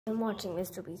I'm watching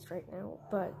Mr. Beast right now,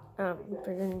 but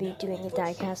we're going to be doing a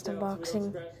diecast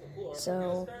unboxing,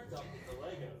 so,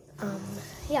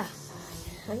 yeah,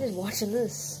 I'm just watching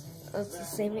this. It's the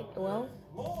same, well,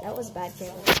 that was a bad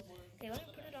camera. Okay, let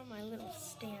me put it on my little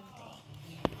stand thing,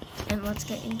 and let's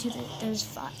get into it. There's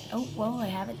 5, oh, well, I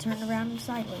have it turned around and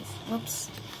sideways,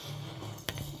 whoops.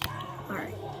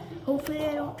 Alright, hopefully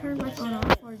I don't turn my phone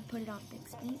off or put it on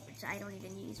Bixby, which I don't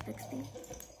even use Bixby.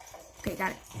 Okay,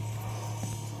 got it.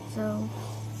 So,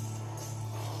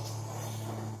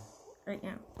 right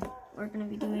now, we're going to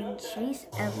be doing Chase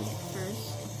Elliott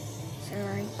first. So,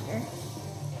 right here.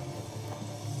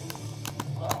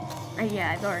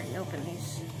 Yeah, I've already opened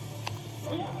these.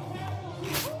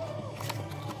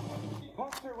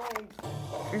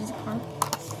 There's the car.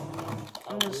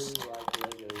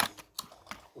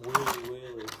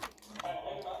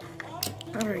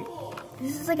 Alright,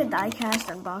 this is like a diecast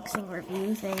unboxing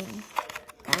review thing.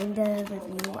 Kind of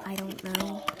review, I don't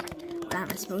know what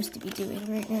I'm supposed to be doing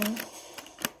right now.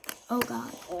 Oh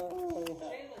god.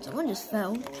 Someone just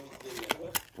fell.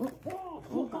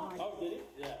 Oh god. Oh, did it?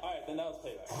 Yeah. Alright, then that was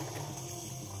payback.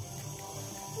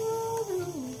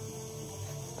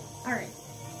 Alright.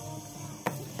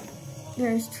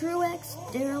 There's Truex,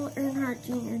 Dale Earnhardt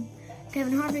Jr.,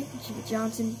 Kevin Harvick, Jimmy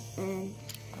Johnson, and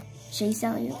Chase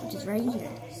Elliott, which is right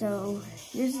here. So,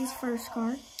 here's his first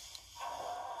car.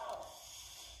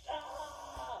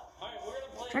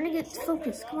 Trying to get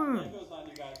focused, come on.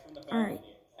 Alright.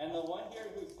 And the one here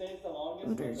who stays the longest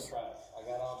wins the prize. I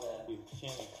got all the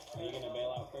Shannon. Are you gonna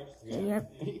bail out first?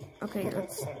 Yep. Okay,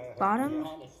 let's bottom,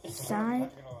 side,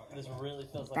 this really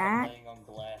feels like back, I'm laying on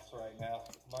glass right now.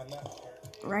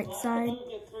 right side,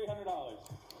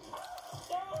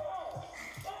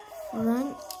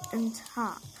 front, and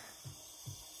top.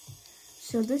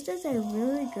 So this is a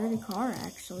really good car,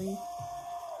 actually.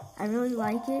 I really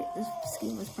like it. This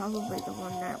scheme was probably the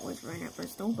one that was right at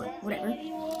Bristol, but whatever.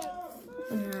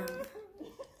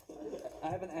 I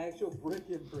have an actual brick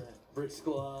imprint. Brick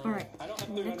squad. Alright,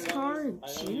 next car,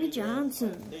 Jimmy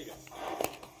Johnson.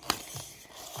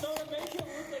 So to make it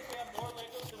look like we have more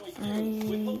Legos than we do,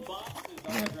 we put boxes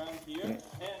on the ground here.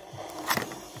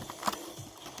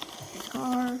 This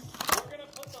car. We're going to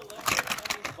put the Legos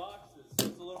in these boxes. So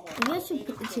it's a little more. I guess you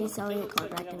put the Chase Elliott car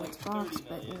back in its box,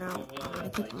 but you know, I'm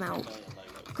going to kick them out.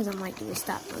 Because I might do a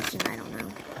stop motion, I don't know.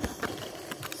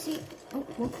 See,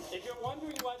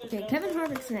 okay, Kevin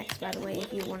Harvick's next, by the way,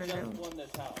 if you want to know.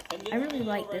 I really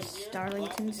like this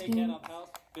Starlington scheme.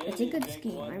 It's a good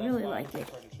scheme, I really like it.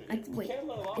 Wait,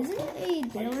 isn't it a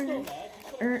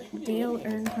Dale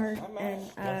Earnhardt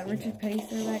and Richard Petty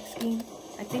throwback scheme?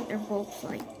 I think they're both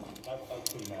like.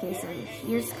 Okay, so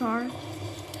here's the car.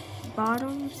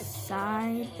 Bottom,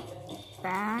 side,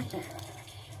 back,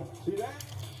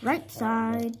 right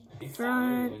side,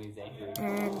 front,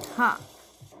 and top.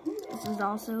 This is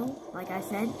also, like I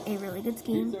said, a really good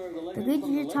scheme. The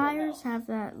Goodyear tires have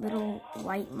that little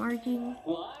white marking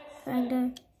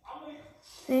kinda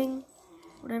thing,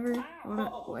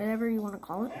 whatever you want to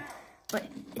call it. But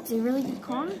it's a really good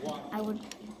car. I would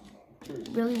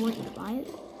really want you to buy it.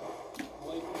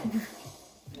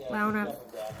 Well, I don't know.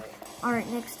 Alright,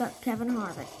 next up, Kevin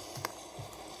Harvick.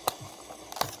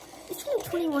 These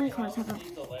 2021 cars have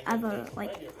a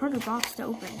like harder box to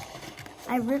open.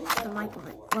 I ripped the Michael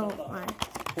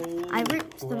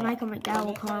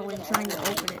McDowell car when trying to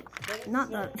open it. Not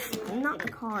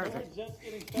the car, but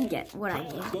you get what I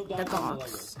mean. The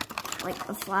box, like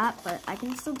the flap. But I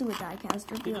can still do a diecast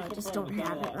review. I just don't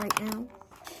have it right now.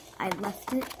 I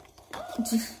left it.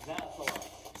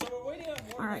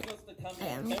 Alright, I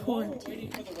am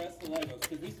quarantined.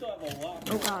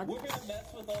 Oh god.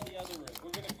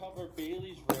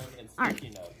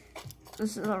 Alright.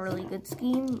 This is a really good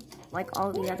scheme, like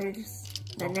all the others,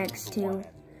 the next two.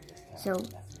 So,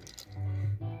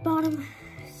 bottom,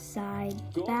 side,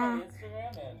 back,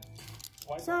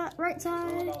 right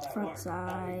side, front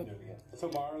side,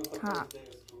 top.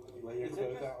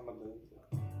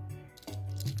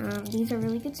 These are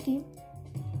really good schemes.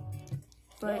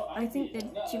 But I think the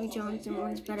Jimmy Johnson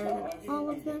one's better than all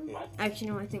of them.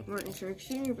 Actually, no, I think Martin Truex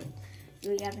Jr., but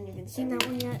we haven't even seen that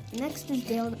one yet. Next is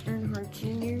Dale Earnhardt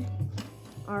Jr.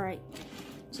 Alright,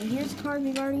 so here's the card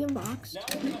we've already unboxed.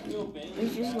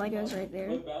 There's just Legos right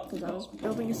there, because I was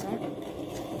building a set,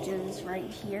 which is right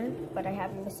here, but I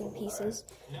have missing pieces.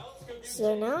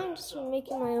 So now I'm just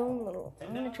making my own little,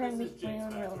 I'm going to try and make my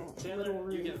own little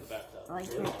roof, like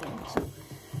right there. So,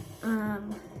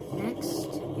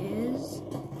 next is,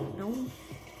 no,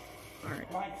 alright,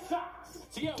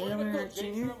 Dale Earnhardt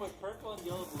Jr.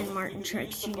 and Martin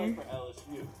Truex Jr.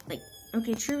 Like,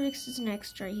 okay, Truex is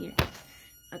next right here.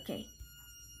 Okay,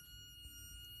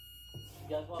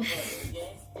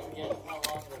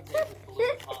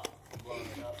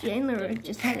 Chandler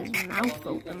just had his mouth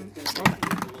open.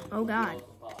 Oh God.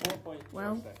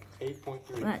 Well,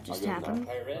 that just happened.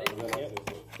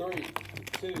 Three,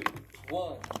 two,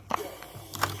 one.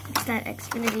 It's that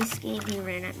Xfinity scheme he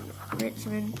ran at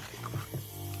Richmond.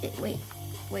 Wait.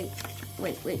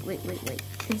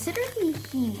 Considering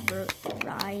he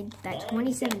ride that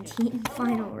 2017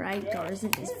 final ride car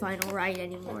isn't his final ride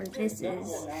anymore. This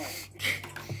is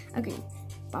okay.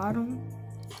 Bottom,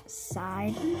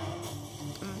 side,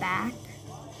 back,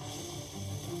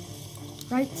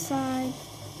 right side,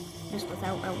 just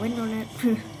without a window net.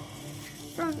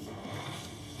 Front.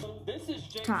 This is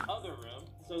Jake's Top. other room.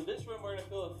 So this room we're gonna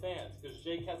fill with fans because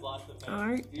Jake has lots of fans.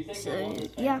 Alright, so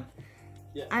yeah.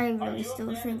 I really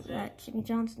still think that Jimmy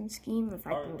Johnson's scheme, if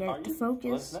I can get it to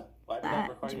focus,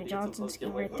 that Jimmy Johnson's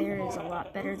scheme right there is a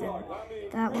lot better than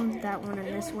that one, and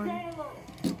this one,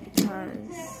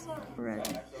 because,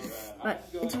 but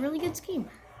it's a really good scheme.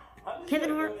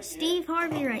 Steve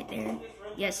Harvey right there.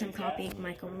 Yes, I'm copying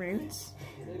Michael Roots.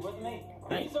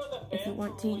 But if you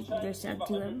want to, you can go sub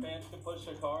to him.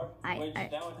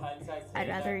 I'd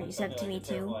rather you sub to me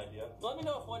too,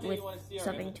 with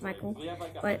subbing to Michael.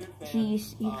 But he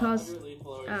calls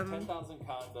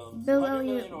Bill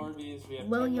Elliott,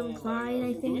 William Clyde,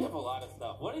 I think.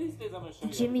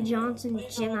 Jimmy Johnson,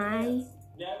 Jim I.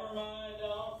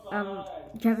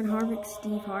 Kevin Harvick,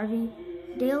 Steve Harvey.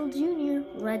 Dale Jr.,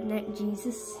 Redneck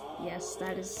Jesus. Yes,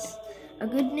 that is a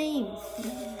good name.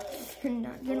 I'm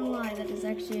not gonna lie, that is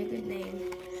actually a good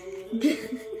name.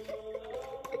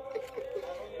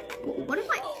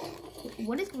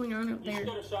 What is going on up there?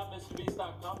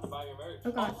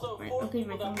 Oh God, okay,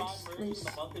 my phone is loose.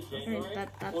 Okay,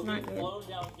 that's not good.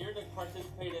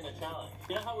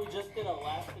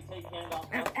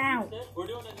 Ow!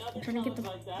 I'm trying to get the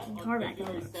car back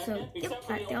on. So, yep,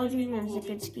 that Dale Jr. is a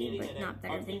good scheme, but not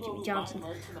better than Jimmy Johnson.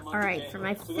 Alright, for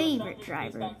my favorite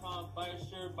driver,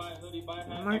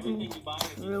 Martin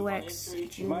Truex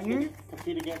Jr.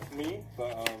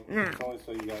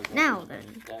 Now then,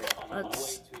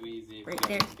 let's right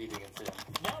there.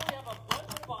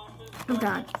 Oh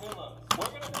God.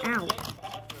 Ow.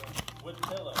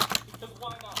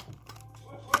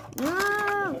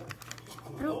 No!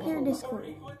 I don't care, Discord.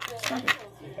 Stop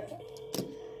it.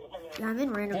 Yeah, I'm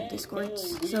in random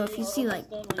Discords, so if you see like,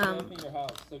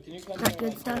 that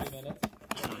good stuff.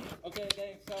 Okay,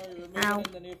 thanks. Sorry, we're Ow.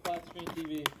 moving in the new flat screen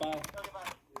TV. Bye.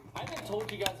 I haven't told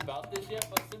you guys about this yet,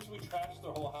 but since we trashed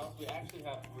their whole house, we actually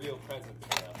have real presents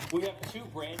for them. We have 2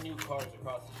 brand new cars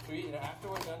across the street, and after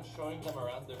we're done showing them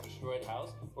around their destroyed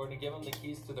house, we're going to give them the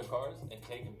keys to their cars and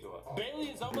take them to us. Bailey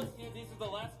is almost here. These are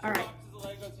the last 2 boxes of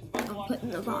Legos. He's about to I'm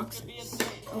putting the boxes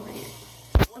over here.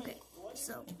 Okay,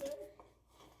 so.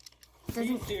 I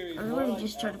literally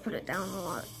just try to put it down a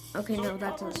lot. Okay, no,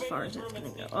 that's as far as it's gonna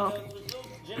go. Okay.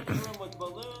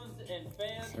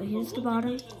 So here's the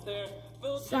bottom,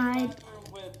 side.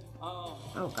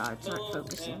 Oh God, it's not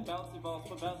focusing.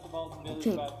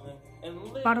 Okay,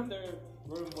 bottom,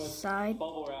 side,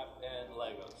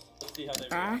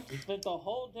 back. We spent the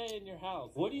whole day in your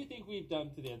house. What do you think we've done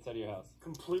to the inside of your house?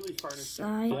 Completely furnished.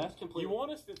 Side. You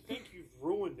want us to think you've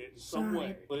ruined it in some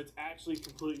way, but it's actually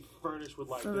completely furnished with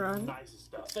like the nicest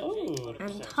stuff. Oh,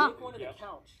 and top.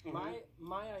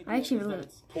 I actually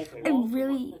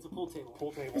really,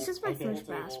 this is my first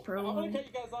Bass Pro one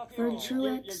for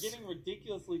Truex. You're getting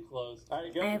ridiculously close.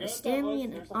 I have a Stanley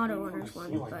and an Auto Owners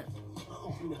one, but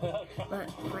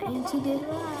my auntie did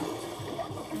that.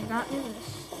 I got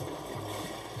nervous.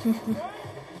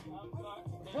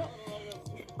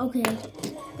 Okay,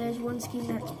 there's one scheme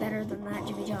that's better than that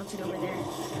Jimmy Johnson over there.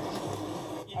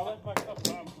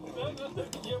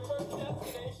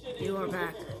 You are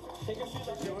back.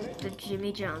 The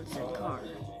Jimmy Johnson car.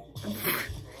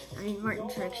 I mean, Martin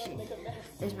Truex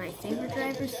is my favorite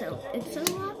driver, so it's a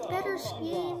lot better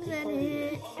scheme than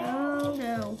it. Oh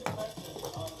no.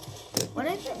 What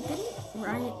I didn't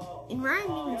Ryan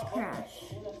Newman's crash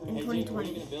in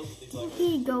 2020, didn't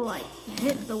he go like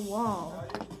hit the wall,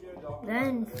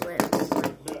 then flips?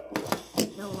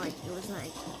 No, like it was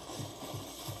like,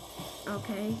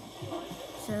 okay.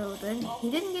 So then he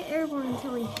didn't get airborne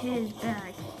until he hit his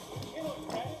back,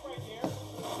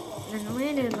 and then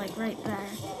landed like right there.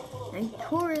 And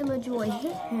Corey LaJoie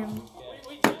hit him,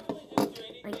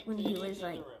 like when he was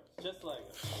like,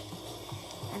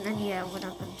 and then yeah, went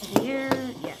up into the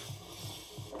air, yeah.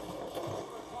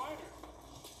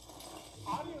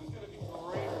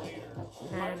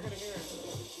 And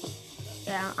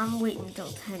yeah, I'm waiting until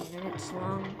 10 minutes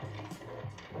long.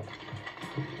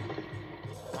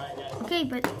 Okay,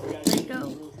 but let's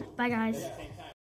go. Bye guys.